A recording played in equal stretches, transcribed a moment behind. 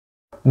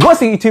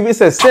What's up YouTube?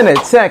 It's a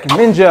Tech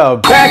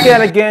Ninja back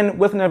at it again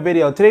with another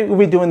video. Today we'll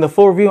be doing the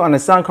full review on the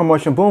Soundcore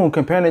Motion Boom,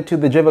 comparing it to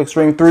the JBL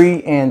Xtreme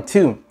 3 and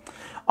 2.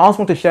 I also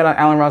want to shout out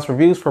Alan Ross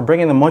Reviews for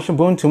bringing the Motion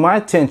Boom to my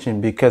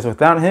attention, because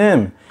without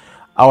him,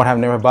 I would have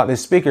never bought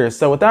this speaker.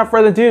 So without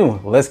further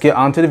ado, let's get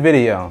on to the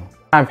video.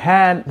 I've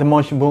had the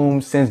Motion Boom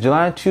since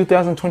July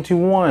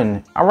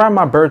 2021, around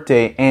my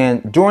birthday,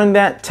 and during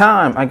that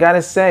time, I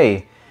gotta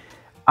say,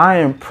 I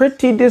am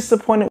pretty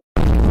disappointed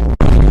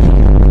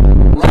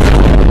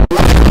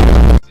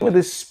with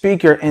this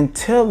speaker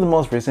until the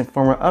most recent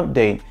firmware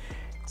update.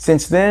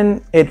 Since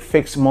then, it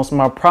fixed most of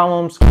my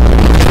problems.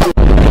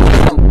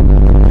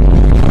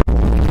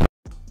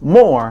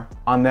 More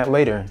on that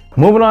later.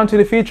 Moving on to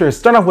the features,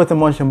 start off with the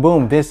Motion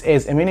Boom. This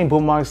is a mini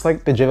boombox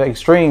like the JBL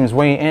Xtremes,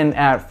 weighing in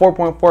at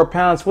 4.4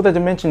 pounds with the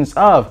dimensions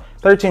of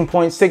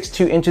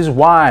 13.62 inches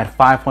wide,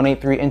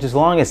 5.83 inches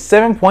long, and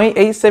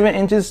 7.87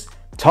 inches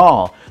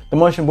tall. The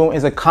Motion Boom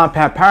is a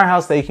compact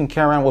powerhouse that you can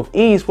carry around with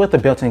ease with a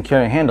built-in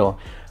carrying handle.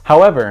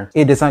 However,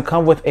 it does not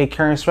come with a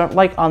carrying strap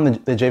like on the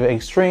JBL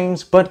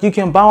Xtremes, but you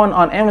can buy one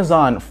on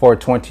Amazon for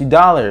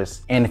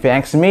 $20. And if you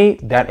ask me,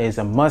 that is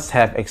a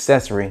must-have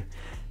accessory.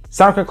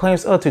 Soundcore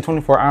claims up to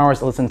 24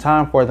 hours listen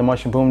time for the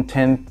Motion Boom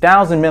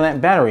 10,000 mAh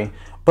battery,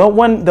 but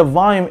when the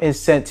volume is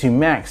set to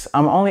max,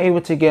 I'm only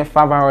able to get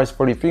 5 hours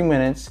 43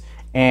 minutes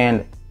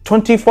and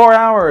 24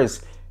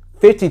 hours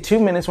 52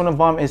 minutes when the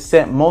volume is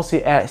set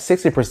mostly at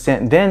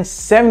 60%, then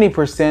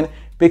 70%,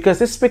 because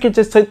this speaker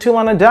just took too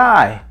long to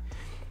die.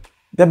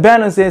 The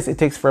bad news is it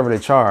takes forever to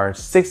charge,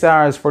 6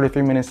 hours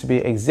 43 minutes to be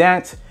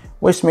exact,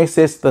 which makes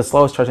this the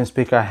slowest charging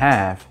speaker I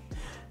have.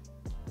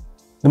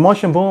 The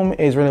Motion Boom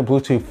is rated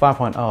Bluetooth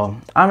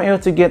 5.0. I'm able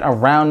to get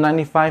around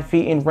 95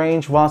 feet in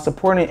range while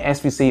supporting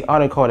SVC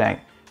audio codec,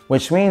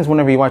 which means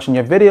whenever you're watching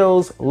your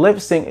videos, lip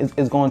sync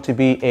is going to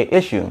be an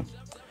issue.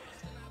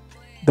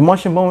 The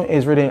Motion Boom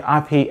is rated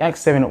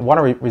IPX7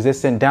 water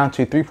resistant down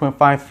to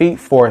 3.5 feet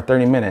for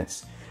 30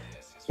 minutes.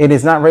 It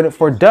is not rated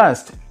for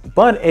dust,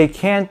 but it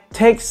can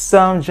take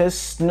some.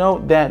 Just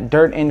note that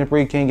dirt and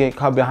debris can get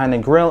caught behind the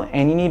grill,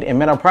 and you need a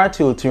metal pry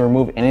tool to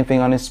remove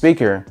anything on this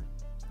speaker.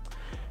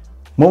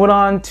 Moving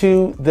on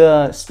to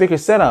the speaker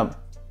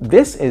setup,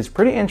 this is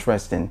pretty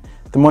interesting.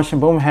 The Motion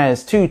Boom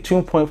has two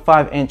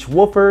 2.5-inch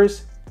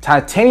woofers,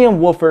 titanium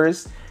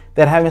woofers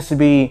that happens to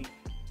be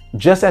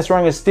just as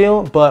strong as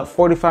steel, but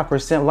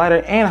 45%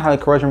 lighter and highly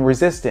corrosion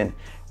resistant,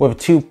 with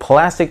two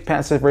plastic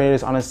passive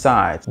radiators on the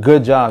sides.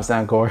 Good job,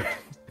 Soundcore.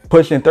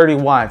 Pushing 30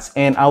 watts,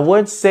 and I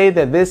would say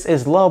that this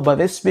is low, but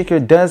this speaker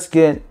does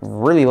get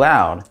really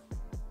loud.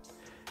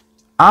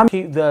 I'm gonna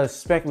keep the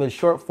spec list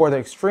short for the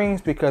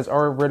Xtremes because I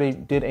already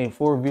did a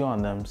full review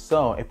on them.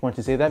 So if you want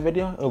to see that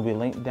video, it will be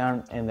linked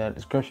down in the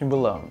description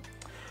below.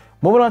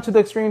 Moving on to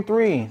the Xtreme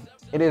 3,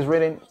 it is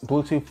rated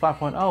Bluetooth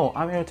 5.0.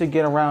 I'm able to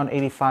get around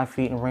 85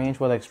 feet in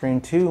range, while the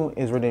Xtreme 2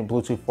 is rated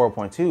Bluetooth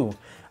 4.2.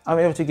 I'm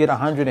able to get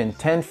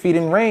 110 feet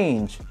in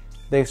range.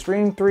 The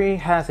Xtreme 3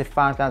 has a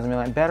 5,000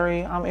 mAh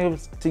battery. I'm able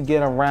to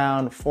get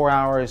around 4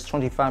 hours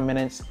 25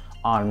 minutes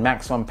on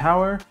maximum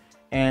power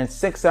and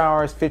 6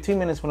 hours 15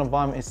 minutes when the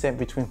volume is set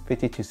between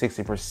 50 to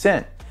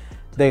 60%.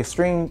 The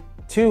Xtreme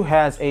 2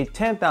 has a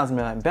 10,000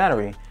 mAh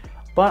battery,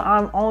 but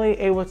I'm only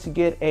able to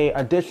get an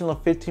additional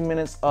 15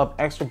 minutes of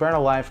extra battery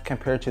life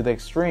compared to the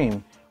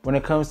Xtreme. When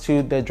it comes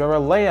to the driver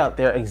layout,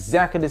 they're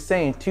exactly the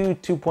same. Two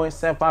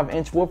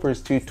 2.75-inch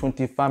woofers, two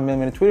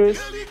 25mm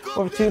tweeters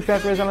with two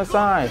fast rays on the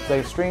sides. The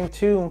Xtreme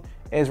 2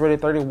 is rated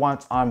 30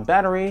 watts on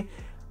battery,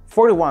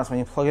 40 watts when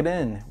you plug it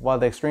in, while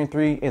the Xtreme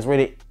 3 is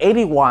rated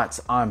 80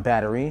 watts on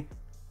battery,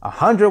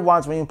 100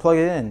 watts when you plug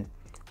it in.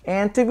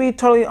 And to be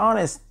totally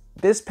honest,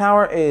 this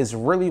power is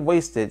really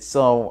wasted,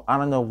 so I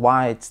don't know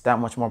why it's that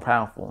much more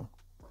powerful.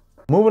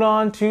 Moving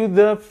on to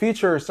the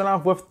features, start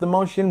off with the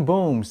Motion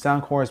Boom.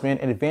 Soundcore's main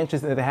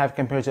advantage that they have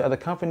compared to other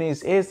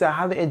companies is the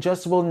highly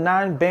adjustable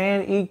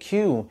 9-band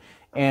EQ.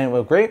 And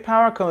with great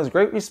power comes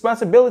great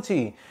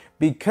responsibility,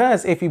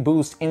 because if you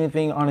boost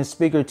anything on a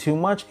speaker too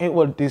much, it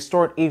will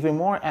distort even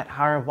more at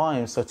higher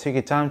volumes. So take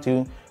your time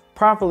to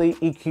properly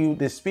EQ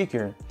this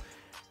speaker.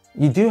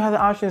 You do have the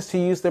options to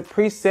use the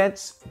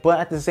presets, but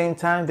at the same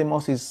time, they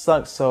mostly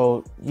suck.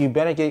 So you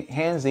better get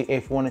handsy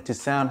if you want it to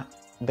sound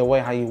the way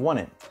how you want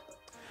it.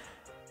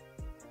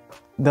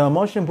 The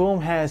Motion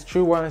Boom has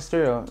true wireless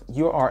stereo.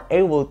 You are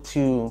able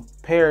to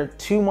pair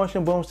two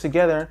Motion Booms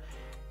together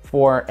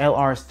for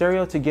LR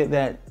stereo to get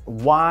that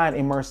wide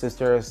immersive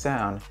stereo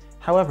sound.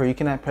 However, you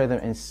cannot pair them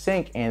in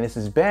sync, and this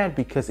is bad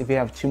because if you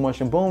have two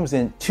Motion Booms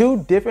in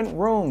two different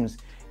rooms,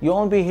 you'll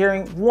only be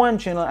hearing one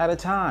channel at a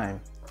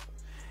time.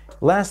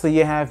 Lastly,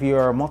 you have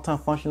your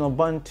multifunctional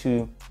button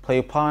to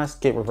play, pause,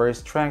 get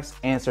reverse tracks,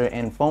 answer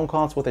and phone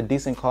calls with a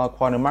decent call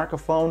quality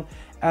microphone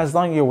as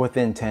long as you're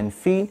within 10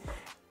 feet.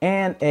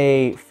 And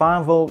a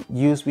 5-volt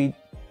USB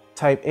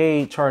Type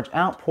A charge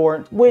out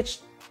port, which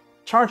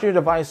charges your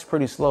device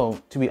pretty slow,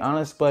 to be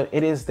honest, but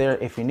it is there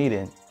if you need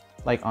it,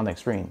 like on the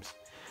Xtremes.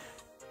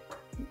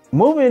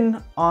 Moving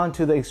on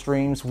to the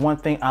Xtremes, one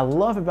thing I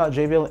love about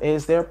JBL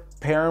is their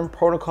pairing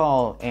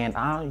protocol, and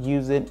I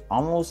use it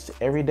almost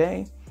every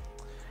day.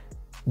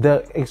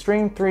 The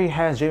Xtreme 3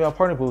 has JBL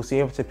Party Boost, so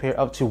you're able to pair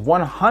up to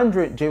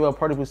 100 JBL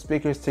Party Boost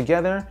speakers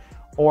together,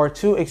 or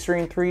 2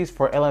 Xtreme 3s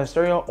for LF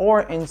stereo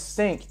or in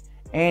sync.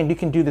 And you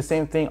can do the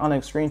same thing on the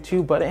Xtreme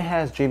 2, but it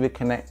has JBL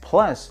Connect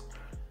Plus.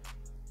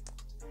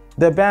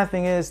 The bad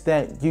thing is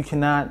that you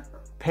cannot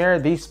pair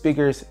these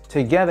speakers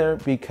together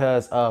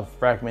because of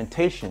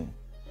fragmentation.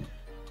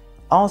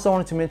 Also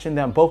wanted to mention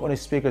that both of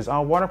these speakers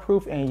are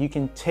waterproof and you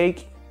can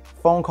take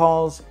phone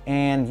calls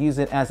and use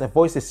it as a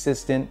voice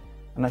assistant.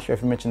 I'm not sure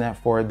if I mentioned that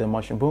for the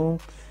Motion Boom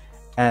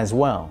as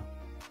well.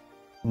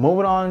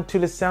 Moving on to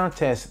the sound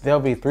test, there'll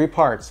be 3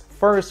 parts.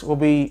 First will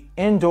be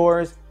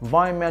indoors,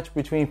 volume match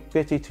between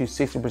 50 to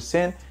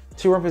 60%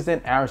 to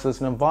represent average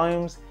listening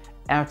volumes.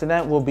 After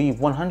that will be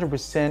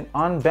 100%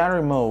 on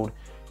battery mode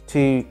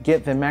to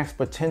get the max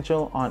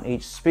potential on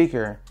each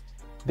speaker.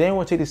 Then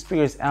we'll take the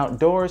speakers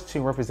outdoors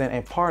to represent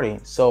a party,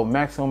 so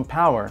maximum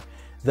power.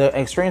 The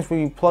Xtremes will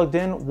be plugged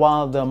in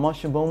while the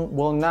Motion Boom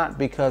will not,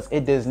 because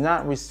it does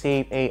not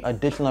receive an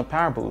additional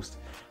power boost.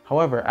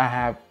 However, I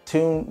have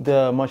tuned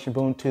the Motion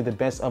Boom to the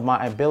best of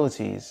my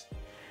abilities.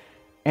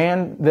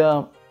 And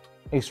the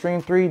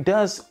Xtreme 3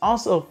 does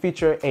also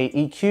feature a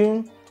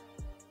EQ,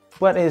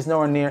 but it is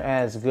nowhere near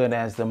as good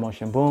as the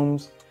Motion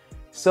Booms.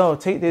 So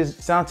take this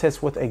sound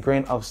test with a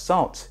grain of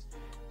salt.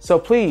 So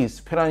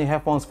please put on your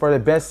headphones for the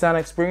best sound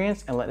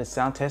experience and let the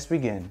sound test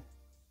begin.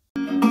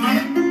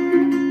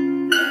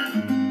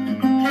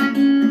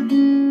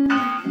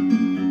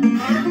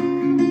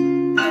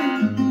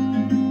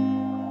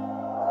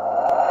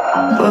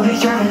 We'll be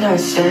driving down the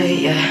state,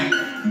 yeah.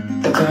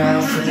 Look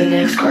around for the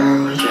next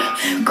crowd,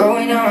 yeah.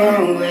 Going our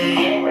own way,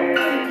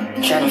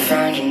 trying to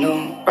find a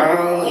new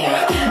road,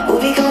 yeah.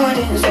 We'll be going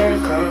in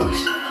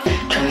circles,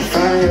 trying to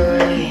find a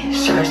way,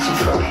 searching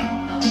for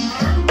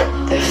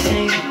the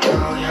things we do,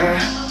 yeah.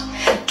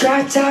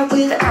 Drive top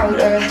without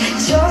a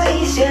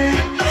choice, yeah.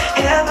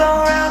 Hair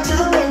blown round to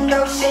the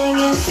window,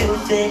 singing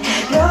stupid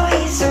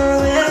noise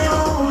around you.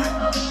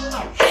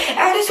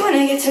 I just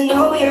wanna get to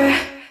know you.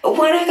 I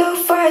wanna go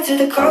far to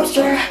the coast,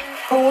 yeah.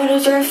 I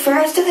wanna drive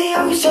fast to the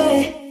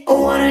ocean. I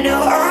wanna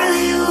know all of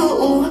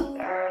you.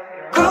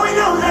 Growing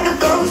old like a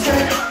ghost,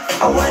 yeah.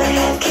 I wanna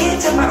have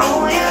kids of my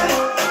own, yeah.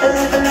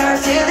 Live a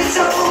life till it's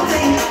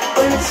over.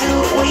 But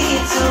until we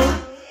do,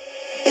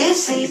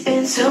 it's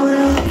sleeping too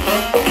long.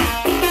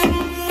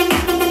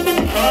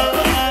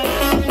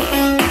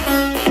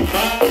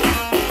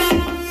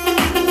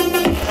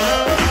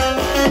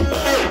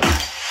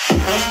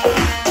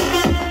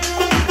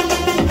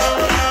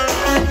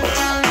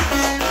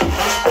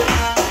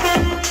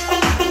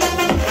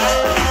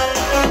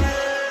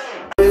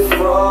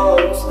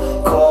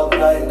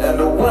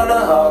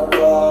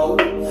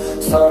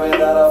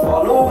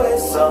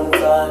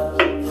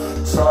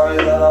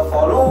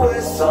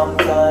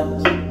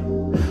 Sometimes,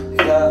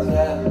 yeah,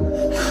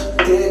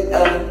 the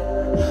end.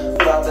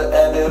 Got to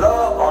end it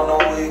all on the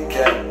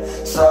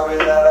weekend. Sorry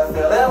that I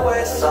feel that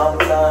way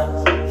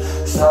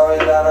sometimes. Sorry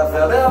that I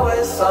feel that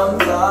way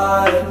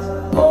sometimes.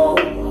 Oh,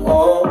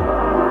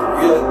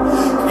 yeah.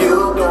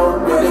 You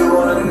don't really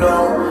wanna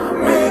know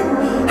me.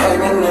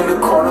 Hanging in the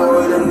corner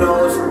with a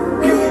nose,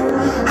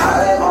 yeah.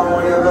 High on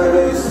whatever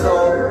they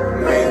sold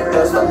me.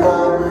 That's the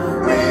old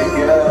me,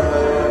 yeah.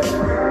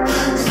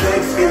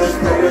 6 years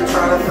later,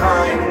 trying to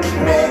find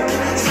me,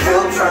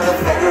 still trying to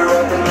figure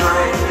out the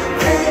line,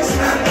 peace,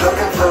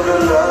 looking for the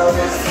love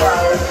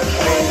inside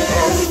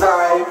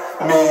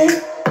me.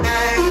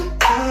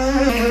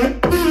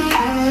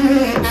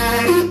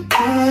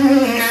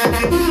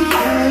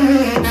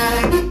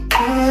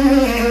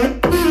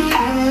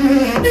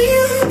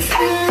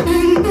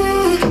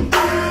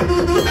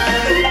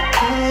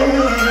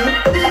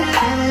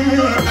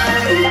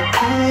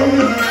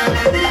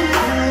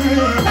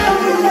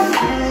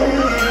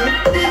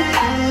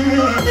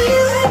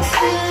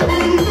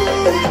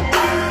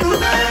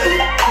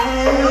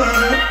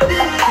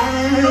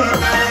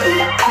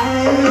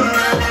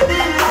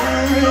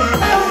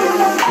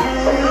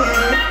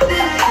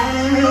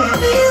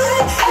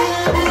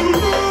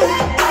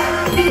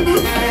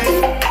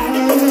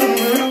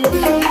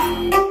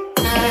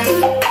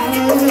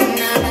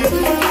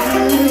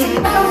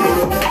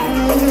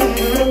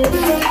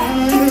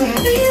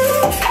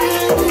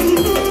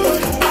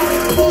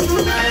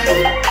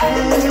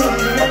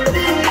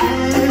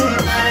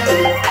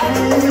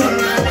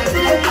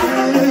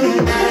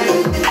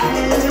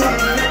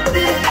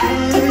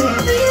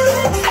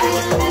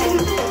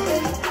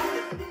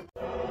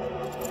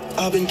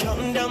 I've been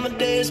counting down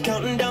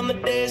the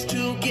days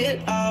to get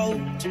out.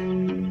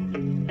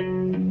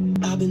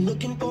 I've been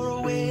looking for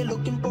a way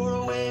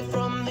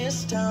from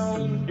this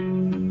town.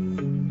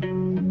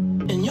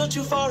 And you're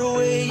too far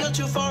away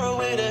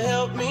to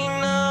help me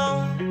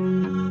now.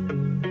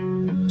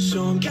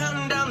 So I'm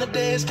counting down the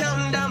days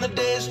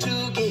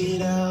to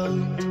get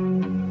out.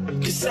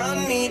 'Cause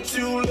I need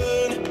to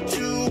learn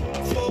to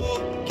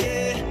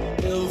forget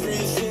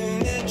everything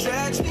that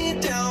drags me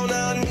down.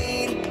 I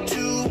need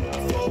to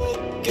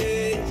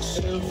focus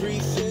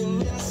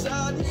everything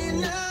inside me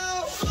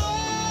now.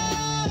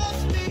 Full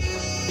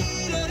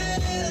speed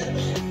ahead.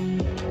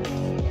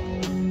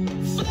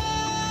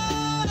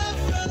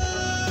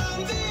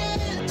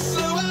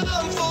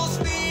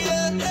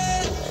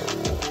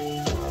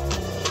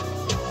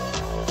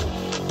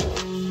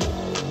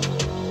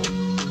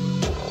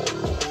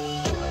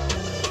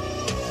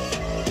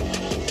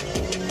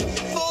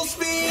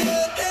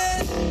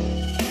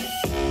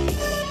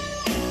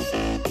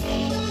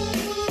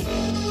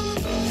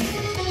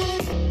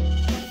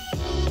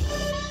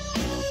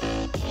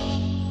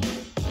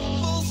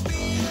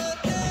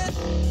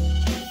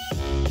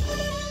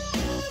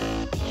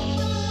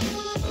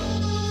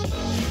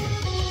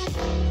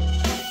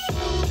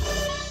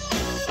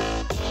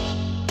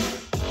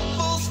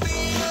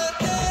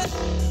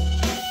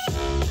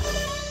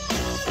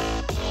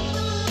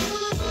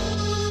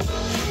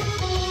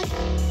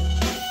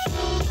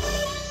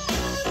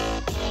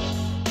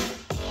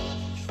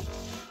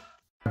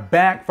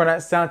 back for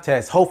that sound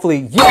test. Hopefully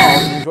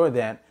y'all enjoyed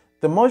that.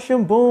 The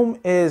Motion Boom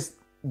is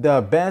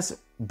the best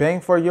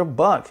bang for your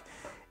buck.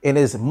 It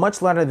is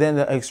much lighter than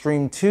the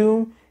Xtreme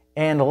 2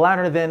 and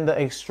lighter than the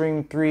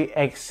Xtreme 3,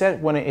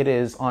 except when it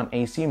is on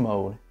AC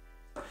mode.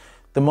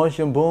 The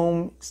Motion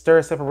Boom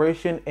stereo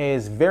separation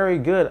is very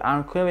good.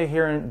 I'm clearly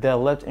hearing the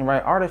left and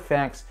right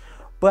artifacts,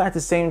 but at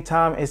the same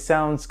time, it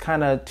sounds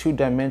kind of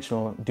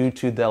two-dimensional due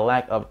to the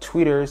lack of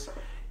tweeters.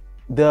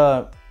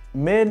 The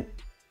mid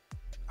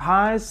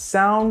highs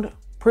sound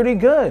pretty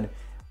good,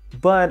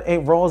 but it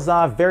rolls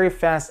off very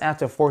fast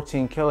after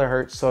 14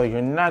 kilohertz, so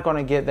you're not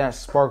gonna get that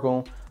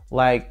sparkle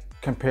like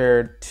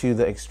compared to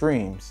the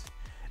Xtremes.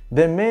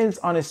 The mids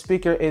on the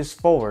speaker is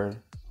forward.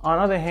 On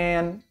the other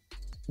hand,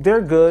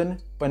 they're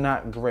good, but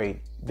not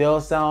great.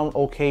 They'll sound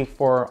okay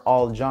for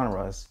all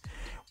genres.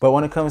 But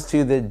when it comes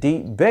to the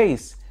deep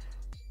bass,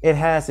 it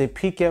has a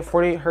peak at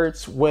 48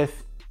 hertz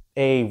with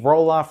a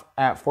roll off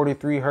at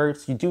 43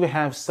 hertz. You do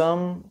have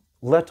some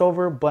left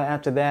over, but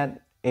after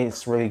that,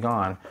 it's really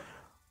gone.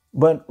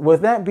 But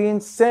with that being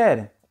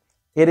said,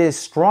 it is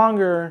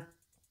stronger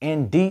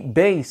in deep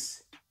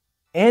bass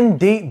than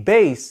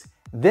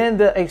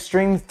the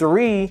Xtreme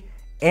 3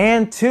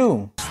 and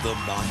 2. The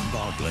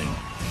mind-boggling,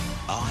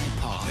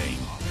 eye-popping,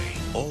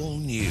 all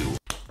new.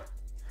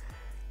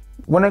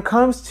 When it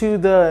comes to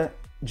the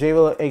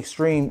JBL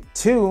Xtreme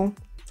 2,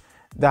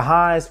 the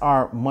highs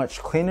are much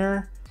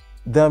cleaner.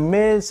 The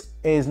mids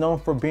is known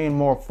for being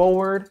more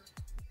forward,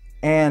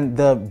 and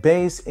the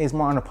bass is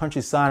more on the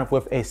punchy side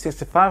with a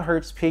 65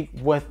 hertz peak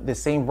with the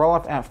same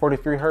roll-off at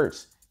 43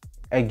 hertz.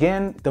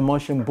 Again, the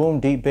Motion Boom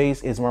deep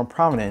bass is more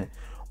prominent,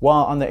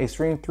 while on the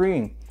Xtreme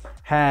 3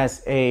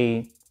 has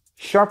a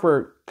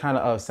sharper kind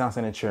of sound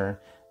signature.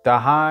 The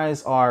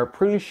highs are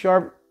pretty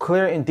sharp,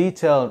 clear and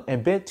detailed, a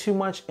bit too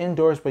much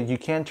indoors, but you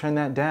can turn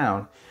that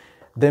down.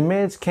 The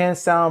mids can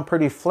sound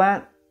pretty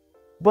flat,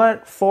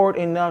 but forward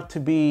enough to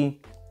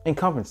be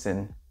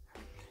encompassing.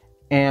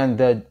 And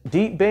the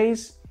deep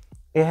bass,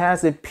 it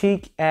has a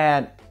peak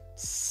at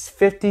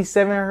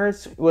 57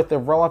 hertz with a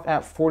roll-off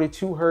at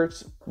 42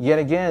 hertz. Yet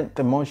again,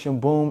 the Motion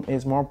Boom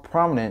is more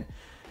prominent.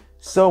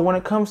 So when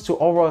it comes to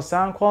overall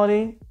sound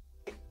quality,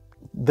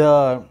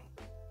 the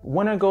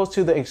winner goes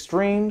to the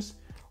Xtremes,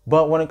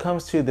 but when it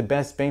comes to the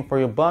best bang for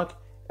your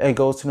buck, it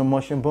goes to the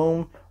Motion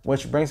Boom,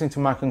 which brings me to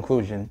my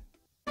conclusion.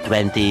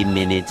 20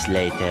 minutes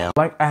later.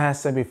 Like I had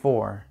said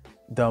before,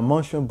 the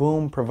Motion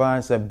Boom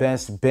provides the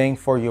best bang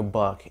for your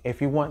buck.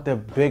 If you want the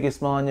biggest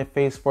smile on your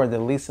face for the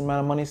least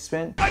amount of money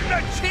spent, I'm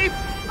not cheap,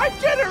 I'm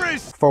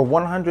generous! For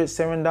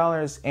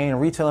 $107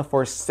 and retailing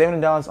for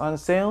 $70 on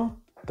sale,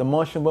 the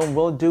Motion Boom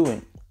will do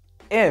it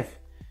if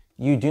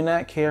you do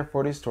not care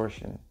for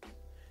distortion.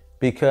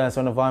 Because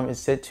when the volume is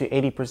set to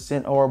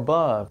 80% or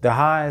above, the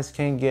highs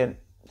can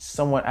get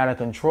somewhat out of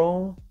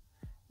control,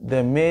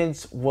 the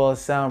mids will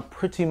sound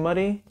pretty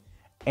muddy,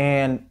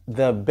 and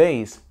the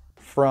bass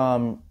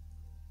from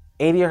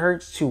 80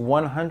 hertz to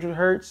 100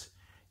 hertz,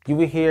 you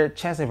will hear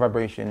chancing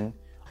vibration,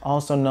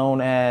 also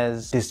known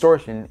as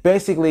distortion.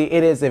 Basically,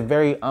 it is a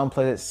very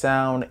unpleasant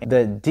sound.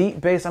 The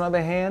deep bass, on the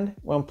other hand,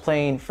 when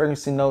playing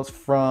frequency notes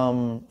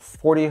from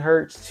 40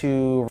 hertz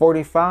to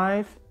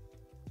 45,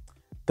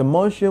 the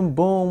Motion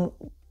Boom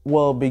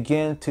will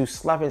begin to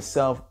slap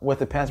itself with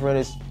the pass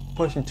radius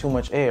pushing too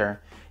much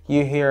air.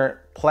 You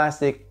hear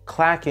plastic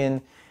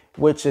clacking,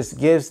 which just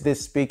gives this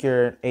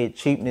speaker a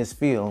cheapness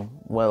feel.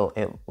 Well,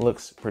 it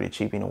looks pretty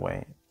cheap in a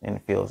way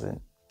and feels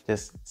it,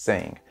 just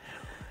saying.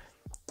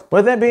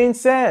 With that being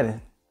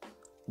said,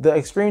 the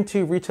Xtreme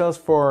 2 retails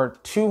for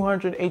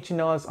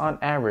 $218 on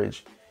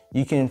average.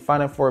 You can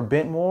find it for a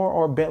bit more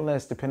or a bit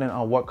less depending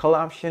on what color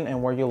option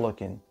and where you're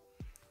looking.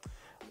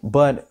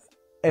 But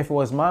if it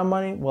was my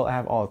money, well, I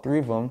have all three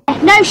of them.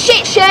 No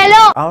shit,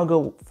 Sherlock! I'll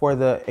go for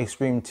the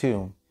Xtreme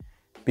 2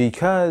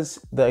 because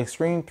the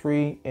Xtreme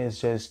 3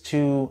 is just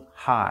too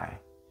high.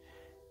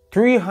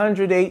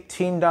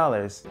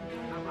 $318.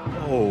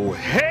 Oh,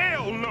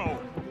 hell no!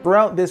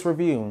 Throughout this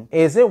review,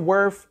 is it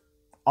worth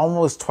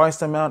almost twice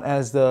the amount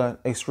as the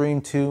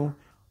Xtreme 2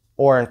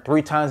 or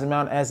 3 times the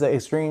amount as the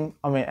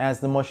as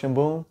the Motion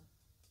Boom?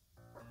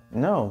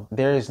 No,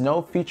 there is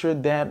no feature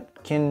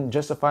that can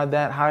justify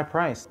that high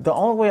price. The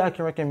only way I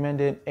can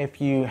recommend it,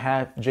 if you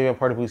have JBL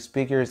Party Boost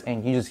speakers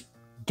and you just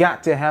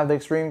got to have the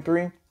Xtreme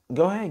 3,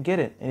 go ahead, get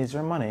it. It is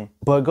your money.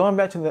 But going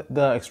back to the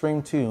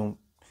Xtreme 2,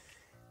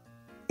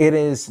 it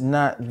is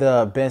not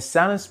the best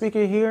sounding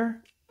speaker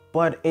here,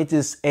 but it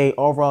is a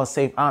overall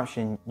safe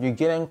option. You're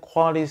getting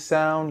quality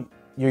sound,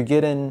 you're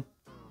getting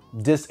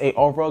just a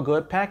overall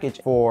good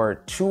package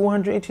for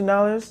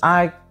 $218.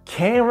 I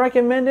can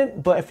recommend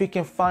it, but if you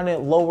can find it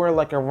lower,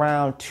 like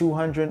around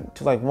 200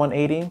 to like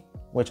 180,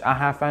 which I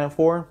have found it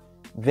for,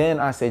 then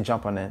I say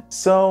jump on it.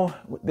 So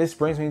this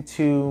brings me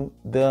to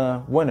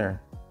the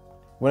winner.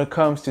 When it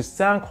comes to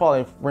sound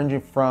quality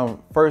ranging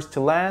from first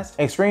to last,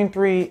 Xtreme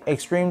 3,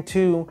 Xtreme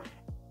 2,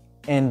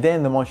 and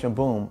then the Motion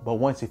Boom. But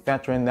once you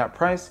factor in that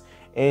price,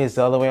 it is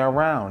the other way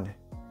around.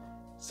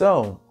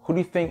 So who do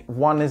you think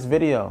won this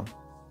video?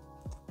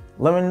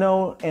 Let me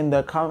know in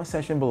the comment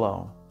section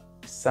below.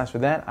 Besides for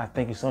that, I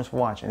thank you so much for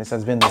watching. This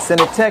has been the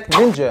Cinetech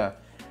Ninja.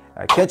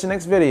 I'll catch you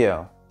next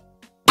video.